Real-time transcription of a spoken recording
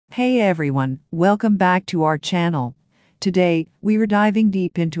Hey everyone, welcome back to our channel. Today, we are diving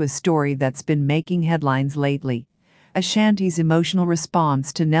deep into a story that's been making headlines lately. Ashanti's emotional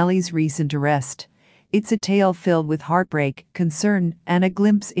response to Nelly's recent arrest. It's a tale filled with heartbreak, concern, and a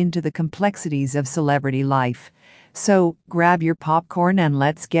glimpse into the complexities of celebrity life. So, grab your popcorn and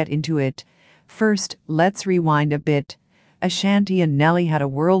let's get into it. First, let's rewind a bit. Ashanti and Nelly had a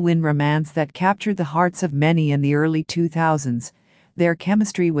whirlwind romance that captured the hearts of many in the early 2000s. Their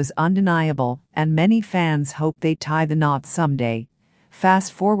chemistry was undeniable, and many fans hoped they'd tie the knot someday.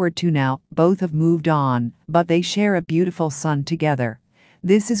 Fast forward to now, both have moved on, but they share a beautiful son together.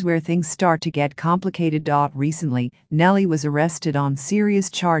 This is where things start to get complicated. Recently, Nelly was arrested on serious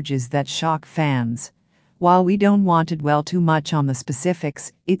charges that shock fans. While we don't want to dwell too much on the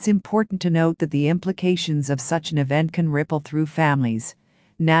specifics, it's important to note that the implications of such an event can ripple through families.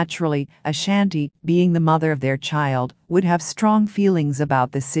 Naturally, Ashanti, being the mother of their child, would have strong feelings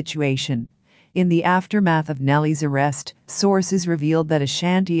about this situation. In the aftermath of Nelly's arrest, sources revealed that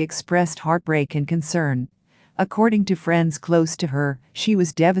Ashanti expressed heartbreak and concern. According to friends close to her, she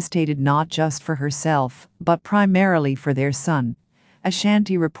was devastated not just for herself, but primarily for their son.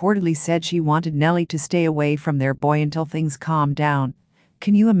 Ashanti reportedly said she wanted Nelly to stay away from their boy until things calmed down.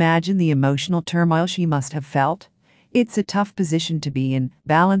 Can you imagine the emotional turmoil she must have felt? It's a tough position to be in,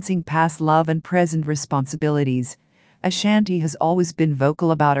 balancing past love and present responsibilities. Ashanti has always been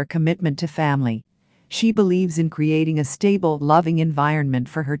vocal about her commitment to family. She believes in creating a stable, loving environment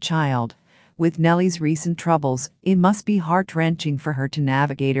for her child. With Nelly's recent troubles, it must be heart-wrenching for her to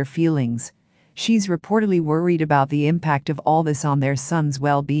navigate her feelings. She's reportedly worried about the impact of all this on their son's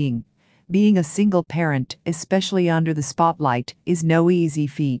well-being. Being a single parent, especially under the spotlight, is no easy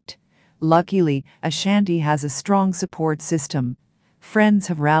feat. Luckily, Ashanti has a strong support system. Friends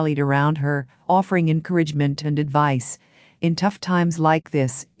have rallied around her, offering encouragement and advice. In tough times like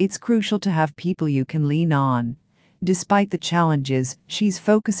this, it's crucial to have people you can lean on. Despite the challenges, she's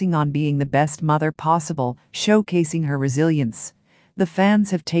focusing on being the best mother possible, showcasing her resilience. The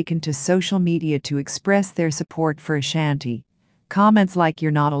fans have taken to social media to express their support for Ashanti. Comments like "You're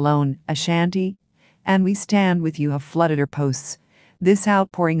not alone, Ashanti," and "We stand with you" have flooded her posts. This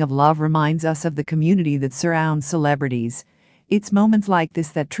outpouring of love reminds us of the community that surrounds celebrities. It's moments like this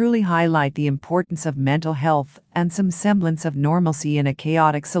that truly highlight the importance of mental health and some semblance of normalcy in a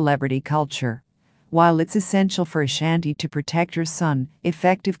chaotic celebrity culture. While it's essential for Ashanti to protect her son,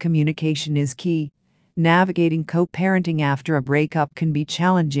 effective communication is key. Navigating co-parenting after a breakup can be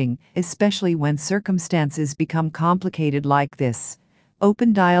challenging, especially when circumstances become complicated like this.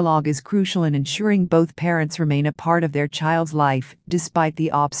 Open dialogue is crucial in ensuring both parents remain a part of their child's life, despite the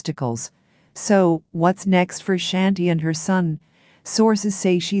obstacles. So, what's next for Ashanti and her son? Sources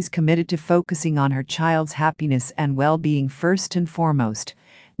say she's committed to focusing on her child's happiness and well-being first and foremost.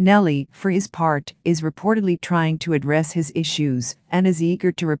 Nelly, for his part, is reportedly trying to address his issues and is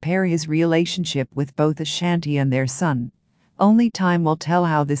eager to repair his relationship with both Ashanti and their son. Only time will tell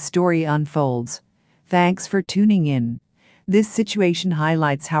how this story unfolds. Thanks for tuning in. This situation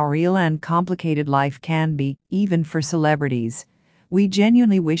highlights how real and complicated life can be, even for celebrities. We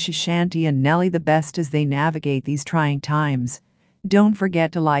genuinely wish Ashanti and Nelly the best as they navigate these trying times. Don't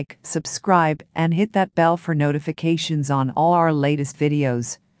forget to like, subscribe, and hit that bell for notifications on all our latest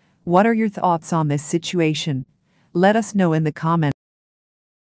videos. What are your thoughts on this situation? Let us know in the comments.